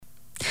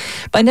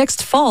By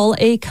next fall,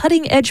 a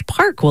cutting-edge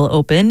park will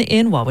open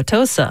in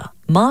Wauwatosa,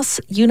 Moss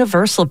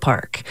Universal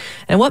Park.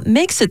 And what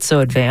makes it so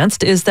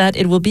advanced is that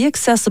it will be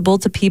accessible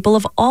to people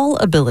of all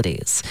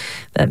abilities.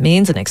 That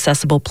means an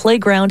accessible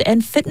playground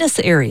and fitness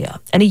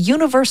area, and a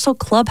universal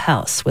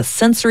clubhouse with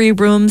sensory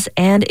rooms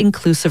and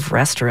inclusive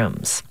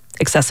restrooms.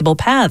 Accessible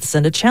paths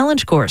and a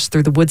challenge course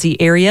through the woodsy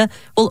area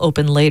will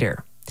open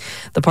later.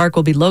 The park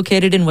will be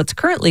located in what's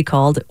currently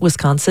called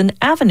Wisconsin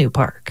Avenue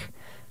Park.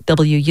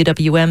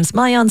 WUWM's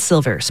Mayan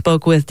Silver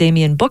spoke with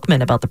Damian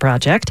Bookman about the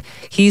project.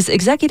 He's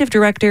executive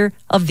director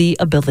of the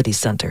Ability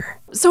Center.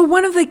 So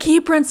one of the key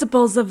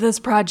principles of this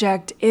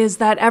project is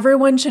that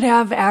everyone should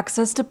have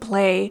access to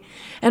play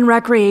and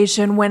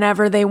recreation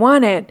whenever they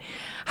want it.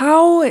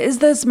 How is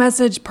this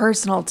message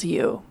personal to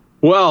you?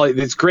 Well,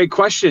 it's a great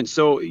question.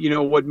 So,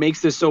 what makes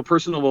this so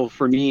personable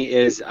for me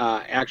is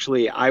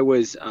actually I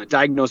was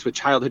diagnosed with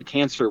childhood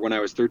cancer when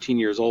I was 13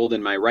 years old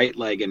in my right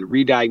leg and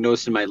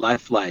re-diagnosed in my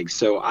left leg.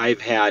 So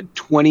I've had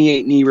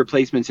 28 knee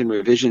replacements and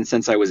revisions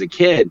since I was a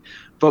kid.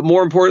 But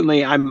more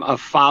importantly, I'm a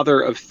father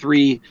of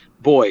 3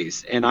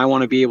 boys, and I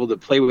want to be able to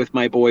play with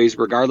my boys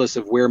regardless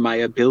of where my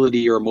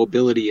ability or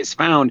mobility is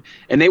found,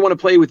 and they want to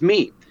play with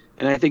me.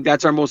 And I think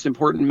that's our most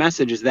important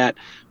message, is that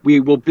we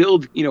will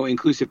build,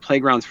 inclusive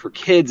playgrounds for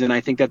kids. And I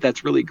think that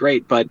that's really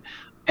great. But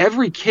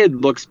every kid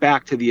looks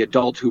back to the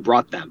adult who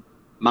brought them.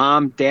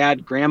 Mom,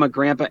 dad, grandma,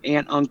 grandpa,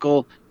 aunt,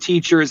 uncle,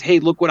 teachers. Hey,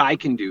 look what I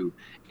can do.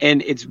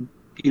 And it's,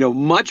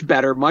 much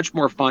better, much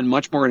more fun,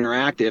 much more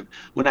interactive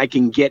when I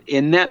can get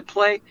in that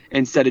play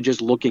instead of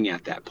just looking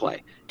at that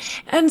play.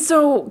 And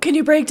so can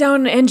you break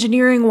down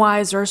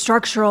engineering-wise or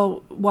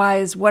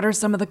structural-wise, what are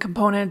some of the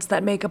components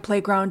that make a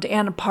playground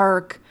and a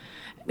park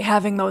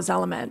having those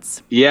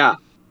elements? Yeah.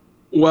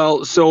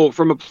 Well, so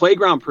from a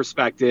playground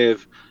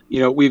perspective,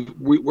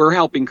 we're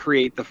helping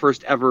create the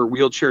first ever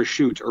wheelchair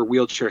chute or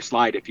wheelchair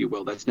slide, if you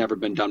will. That's never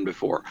been done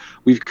before.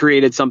 We've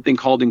created something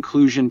called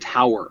Inclusion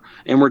Tower,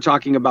 and we're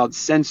talking about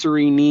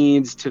sensory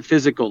needs to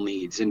physical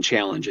needs and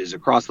challenges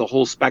across the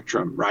whole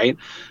spectrum, right?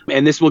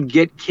 And this will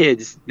get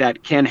kids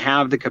that can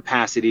have the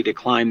capacity to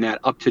climb that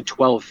up to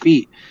 12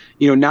 feet.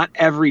 Not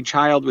every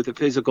child with a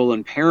physical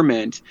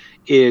impairment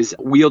is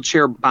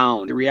wheelchair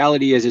bound. The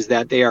reality is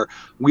that they are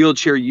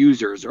wheelchair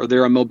users, or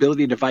they're a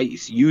mobility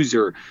device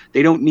user.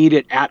 They don't need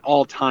it at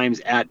all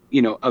times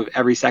of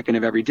every second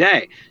of every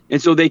day.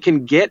 And so they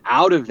can get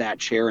out of that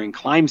chair and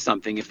climb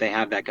something if they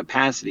have that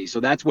capacity.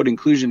 So that's what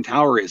Inclusion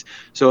Tower is.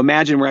 So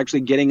imagine we're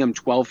actually getting them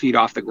 12 feet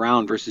off the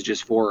ground versus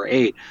just 4 or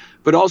 8.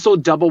 But also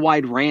double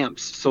wide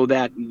ramps so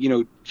that,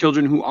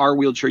 children who are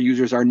wheelchair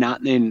users are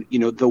not in,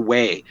 the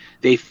way.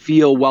 They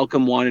feel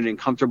welcome, wanted, and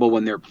comfortable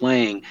when they're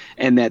playing,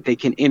 and that they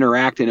can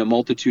interact in a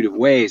multitude of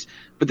ways.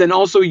 But then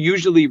also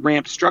usually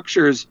ramp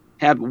structures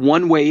have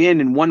one way in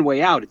and one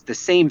way out. It's the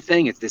same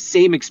thing. It's the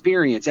same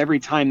experience every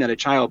time that a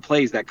child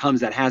plays that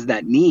has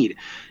that need.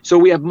 So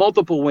we have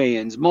multiple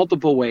way-ins,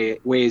 multiple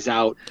ways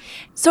out.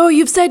 So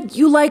you've said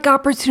you like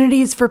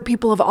opportunities for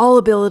people of all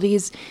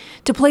abilities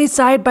to play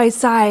side by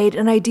side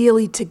and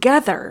ideally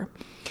together.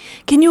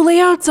 Can you lay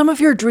out some of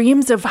your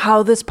dreams of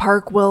how this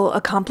park will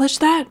accomplish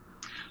that?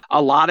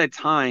 A lot of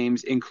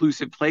times,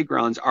 inclusive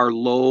playgrounds are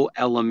low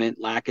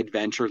element, lack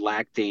adventure,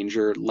 lack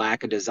danger,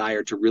 lack a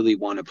desire to really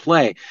want to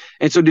play.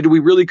 And so did we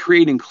really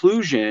create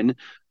inclusion,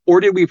 or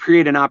did we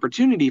create an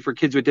opportunity for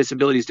kids with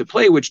disabilities to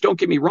play, which, don't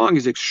get me wrong,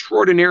 is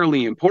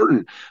extraordinarily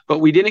important, but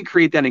we didn't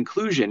create that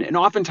inclusion. And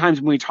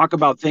oftentimes when we talk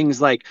about things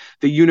like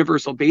the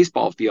universal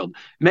baseball field,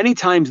 many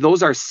times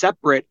those are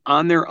separate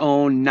on their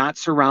own, not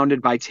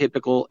surrounded by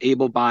typical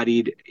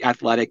able-bodied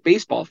athletic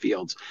baseball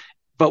fields.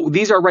 But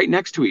these are right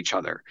next to each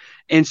other.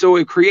 And so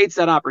it creates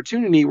that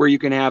opportunity where you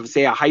can have,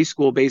 say, a high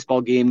school baseball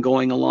game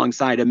going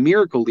alongside a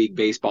Miracle League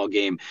baseball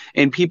game.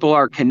 And people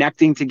are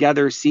connecting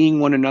together,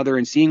 seeing one another,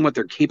 and seeing what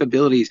their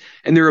capabilities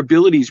and their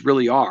abilities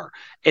really are.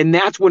 And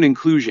that's what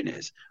inclusion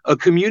is. A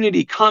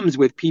community comes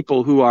with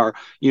people who are,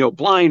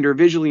 blind or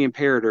visually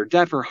impaired or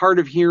deaf or hard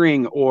of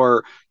hearing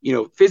or,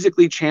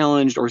 physically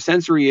challenged or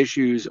sensory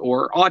issues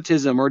or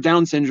autism or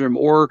Down syndrome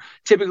or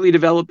typically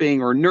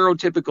developing or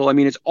neurotypical. I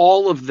mean, it's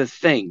all of the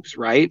things,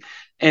 right?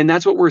 And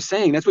that's what we're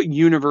saying. That's what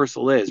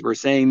universal is. We're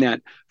saying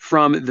that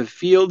from the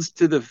fields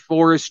to the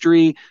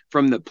forestry,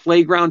 from the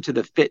playground to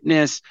the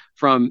fitness,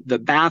 from the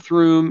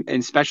bathroom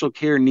and special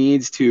care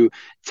needs to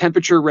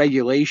temperature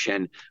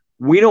regulation,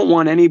 we don't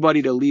want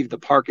anybody to leave the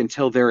park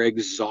until they're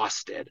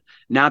exhausted,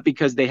 not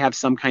because they have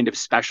some kind of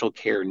special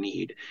care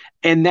need.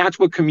 And that's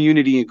what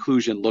community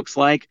inclusion looks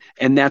like.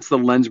 And that's the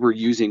lens we're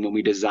using when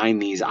we design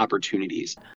these opportunities.